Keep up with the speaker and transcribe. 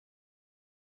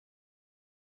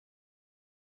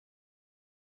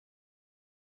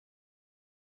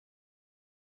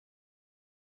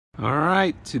All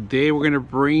right, today we're gonna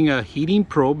bring a heating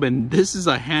probe, and this is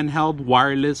a handheld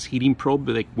wireless heating probe,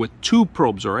 like with 2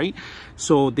 probes. All right,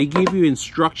 so they give you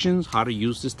instructions how to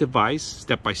use this device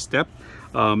step by step.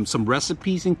 Some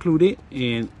recipes included,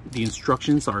 and the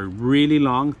instructions are really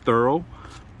long, thorough,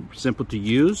 simple to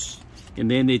use. And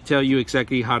then they tell you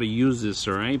exactly how to use this,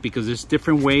 all right? Because there's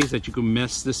different ways that you can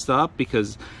mess this up,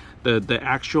 because the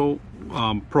actual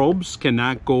probes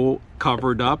cannot go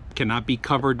covered up, cannot be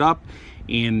covered up,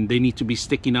 and they need to be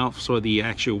sticking out so the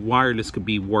actual wireless could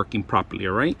be working properly,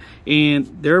 all right? And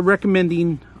they're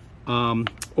recommending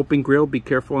open grill. Be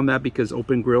careful on that, because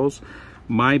open grills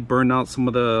might burn out some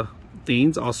of the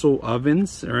things. Also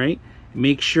ovens, all right?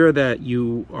 Make sure that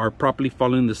you are properly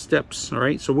following the steps, all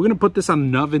right? So we're gonna put this on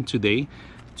an oven today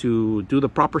to do the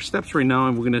proper steps right now,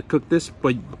 and we're gonna cook this.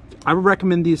 But I would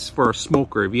recommend this for a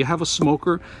smoker. If you have a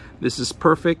smoker, this is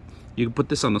perfect. You can put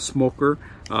this on a smoker.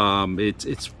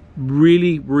 It's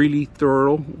really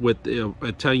thorough with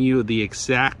telling you the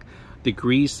exact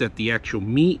degrees that the actual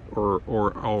meat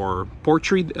or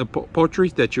poultry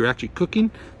that you're actually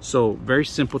cooking. So very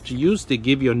simple to use. They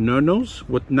give you a no-nos,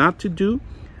 what not to do,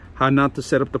 how not to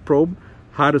set up the probe,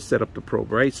 how to set up the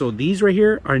probe, right? So these right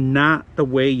here are not the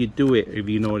way you do it, if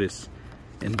you notice.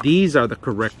 And these are the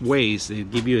correct ways. They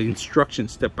give you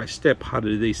instructions step by step. How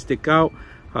do they stick out?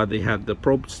 How they have the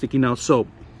probe sticking out. So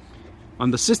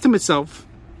on the system itself,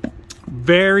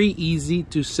 very easy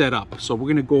to set up. So we're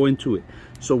gonna go into it.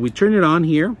 So we turn it on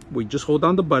here. We just hold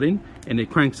down the button and it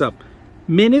cranks up.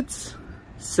 Minutes,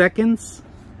 seconds,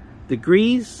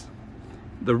 degrees,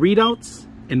 the readouts,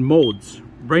 and modes.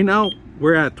 Right now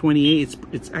we're at 28.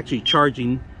 It's actually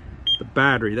charging the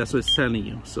battery. That's what it's telling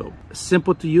you. So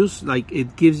simple to use. Like,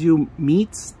 it gives you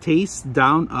meats, taste,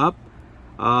 down, up,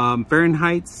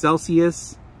 Fahrenheit,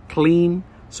 Celsius, clean.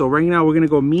 So right now we're gonna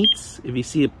go meats. If you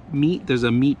see a meat, there's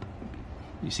a meat.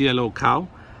 You see that little cow?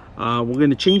 We're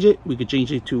gonna change it. We could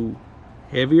change it to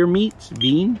heavier meats,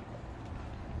 bean,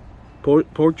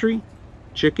 poultry,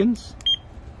 chickens,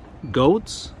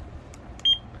 goats,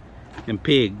 and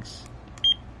pigs,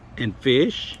 and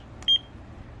fish,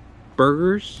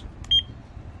 burgers,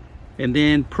 and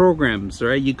then programs. All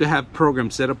right, you could have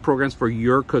programs, set up programs for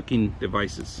your cooking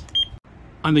devices.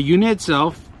 On the unit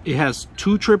itself, it has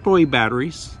 2 AAA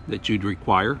batteries that you'd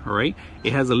require. All right,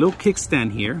 it has a little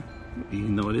kickstand here. You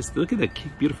notice, look at that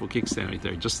beautiful kickstand right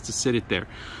there, just to sit it there.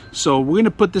 So we're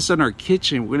gonna put this in our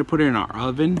kitchen. We're gonna put it in our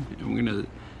oven, and we're gonna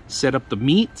set up the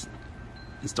meat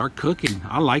and start cooking.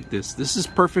 I like this. This is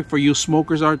perfect for you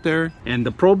smokers out there. And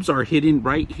the probes are hidden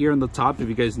right here on the top. If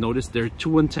you guys notice, there are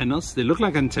 2 antennas. They look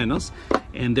like antennas,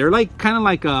 and they're like kind of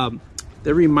like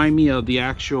they remind me of the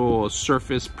actual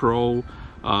Surface Pro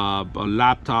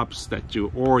laptops that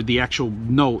you, or the actual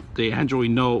Note, the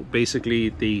Android Note. Basically,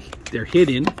 they're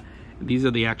hidden. These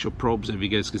are the actual probes, if you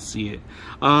guys can see it.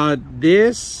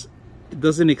 This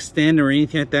doesn't extend or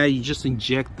anything like that. You just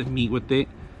inject the meat with it,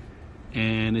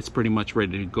 and it's pretty much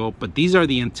ready to go. But these are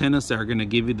the antennas that are going to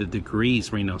give you the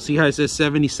degrees right now. See how it says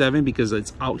 77 because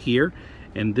it's out here,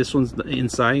 and this one's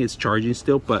inside. It's charging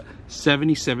still, but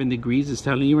 77 degrees is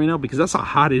telling you right now, because that's how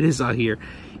hot it is out here.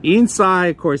 Inside,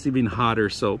 of course, even hotter,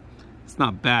 so it's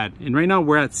not bad. And right now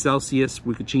we're at Celsius.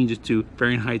 We could change it to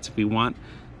Fahrenheit if we want.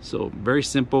 So very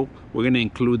simple. We're going to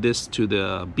include this to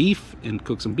the beef and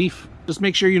cook some beef. Just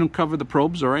make sure you don't cover the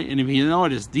probes, all right? And if you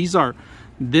notice,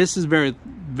 this is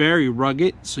very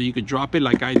rugged, so you could drop it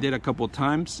like I did a couple of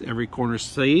times. Every corner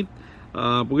saved.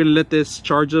 We're going to let this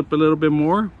charge up a little bit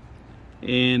more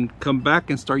and come back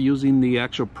and start using the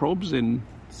actual probes and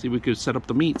see if we could set up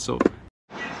the meat. So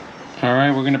all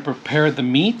right, we're going to prepare the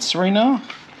meats right now.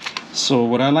 So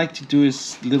what I like to do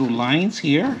is little lines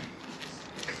here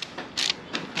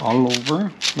all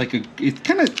over, like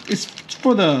it's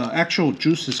for the actual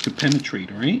juices to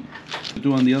penetrate, all right? We'll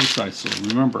do on the other side. So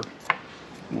remember,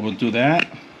 we'll do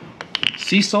that.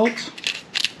 Sea salt,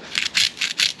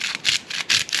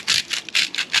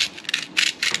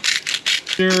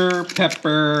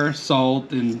 pepper,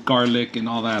 salt, and garlic, and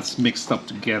all that's mixed up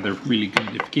together really good.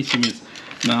 In case you miss,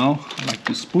 now I like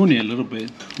to spoon it a little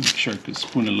bit. Make sure I can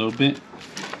spoon a little bit.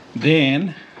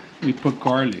 Then we put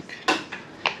garlic.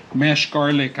 Mashed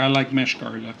garlic. I like mashed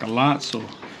garlic a lot, so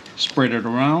spread it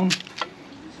around.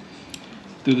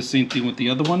 Do the same thing with the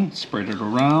other one. Spread it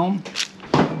around.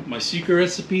 My secret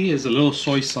recipe is a little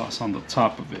soy sauce on the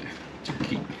top of it to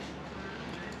keep.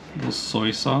 A little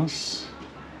soy sauce.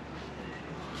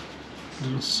 A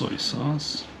little soy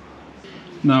sauce.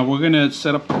 Now we're gonna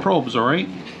set up the probes. All right.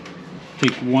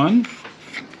 Take one.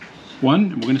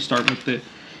 We're gonna start with the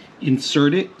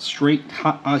insert it straight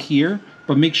here,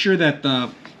 but make sure that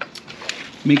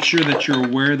you're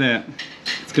aware that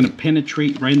It's gonna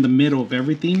penetrate right in the middle of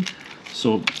everything.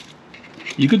 So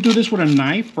you could do this with a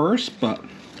knife first, but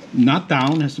not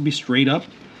down. It has to be straight up.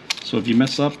 So if you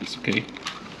mess up, it's okay.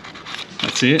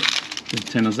 That's it. The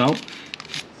antenna's out.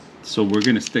 So we're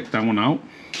gonna stick that one out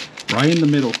right in the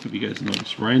middle. If you guys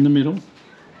notice, right in the middle.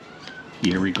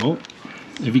 Here we go.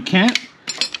 If you can't,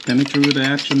 penetrate with the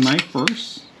actual knife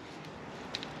first.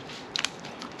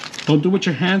 Don't do it with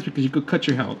your hands because you could cut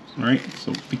your hands, right?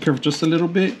 So be careful just a little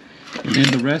bit, and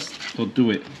then the rest, don't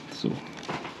do it. So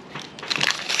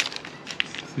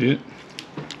see it?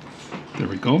 There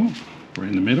we go. Right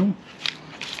in the middle.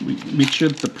 Make sure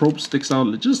that the probe sticks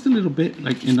out just a little bit,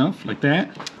 like enough, like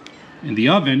that. In the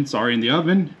oven, in the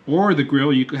oven or the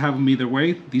grill, you could have them either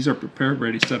way. These are prepared,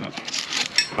 ready, set up.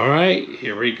 All right,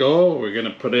 here we go. We're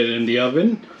gonna put it in the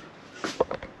oven.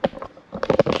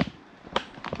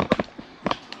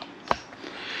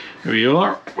 Here you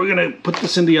are. We're gonna put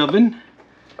this in the oven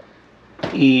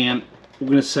and we're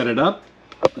gonna set it up.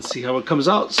 Let's see how it comes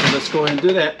out. So let's go ahead and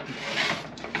do that.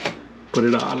 Put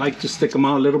it out. I like to stick them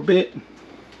out a little bit.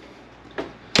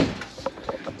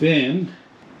 Then,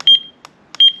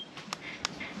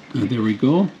 there we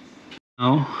go.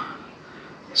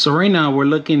 So right now we're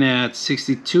looking at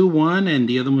 62 one and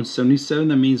the other one's 77.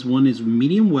 That means one is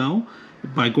medium well.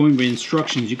 By going by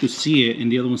instructions, you could see it,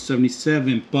 and the other one's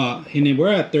 77. But we're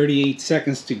at 38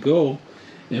 seconds to go,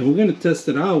 and we're gonna test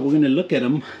it out. We're gonna look at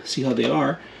them, see how they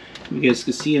are. You guys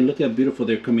can see and look how beautiful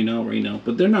they're coming out right now,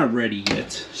 but they're not ready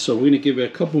yet. So we're gonna give it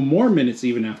a couple more minutes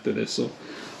even after this. So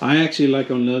I actually like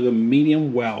them a little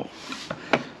medium well.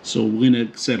 So we're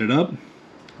gonna set it up,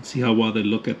 see how well they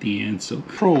look at the end. So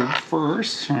probe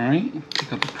first, all right?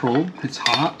 Take out the probe, it's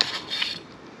hot.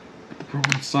 Put the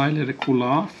probe inside, let it cool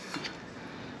off.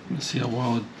 Let's see how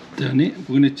well it's done it.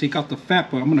 We're gonna take out the fat,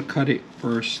 but I'm gonna cut it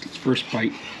first. First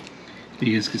bite, so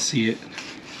you guys can see it.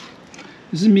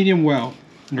 This is medium well,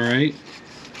 all right?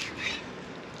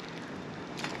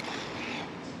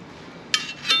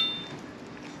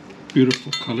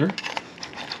 Beautiful color.